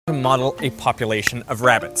Model a population of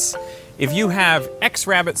rabbits. If you have X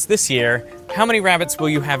rabbits this year, how many rabbits will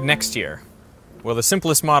you have next year? Well, the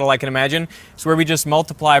simplest model I can imagine is where we just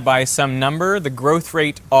multiply by some number, the growth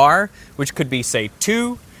rate R, which could be, say,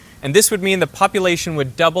 2, and this would mean the population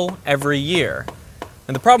would double every year.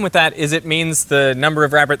 And the problem with that is it means the number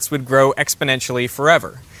of rabbits would grow exponentially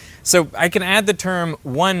forever. So I can add the term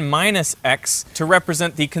 1 minus x to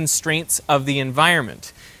represent the constraints of the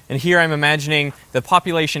environment. And here I'm imagining the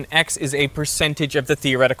population x is a percentage of the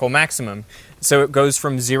theoretical maximum. So it goes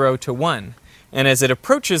from 0 to 1. And as it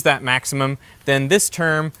approaches that maximum, then this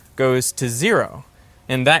term goes to 0.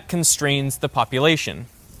 And that constrains the population.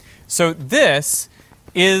 So this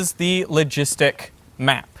is the logistic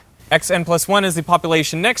map. xn plus 1 is the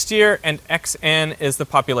population next year, and xn is the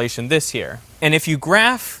population this year. And if you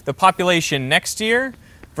graph the population next year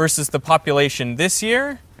versus the population this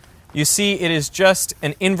year, you see it is just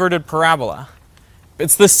an inverted parabola.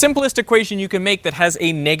 It's the simplest equation you can make that has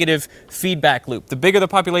a negative feedback loop. The bigger the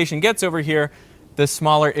population gets over here, the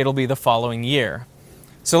smaller it'll be the following year.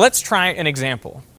 So let's try an example.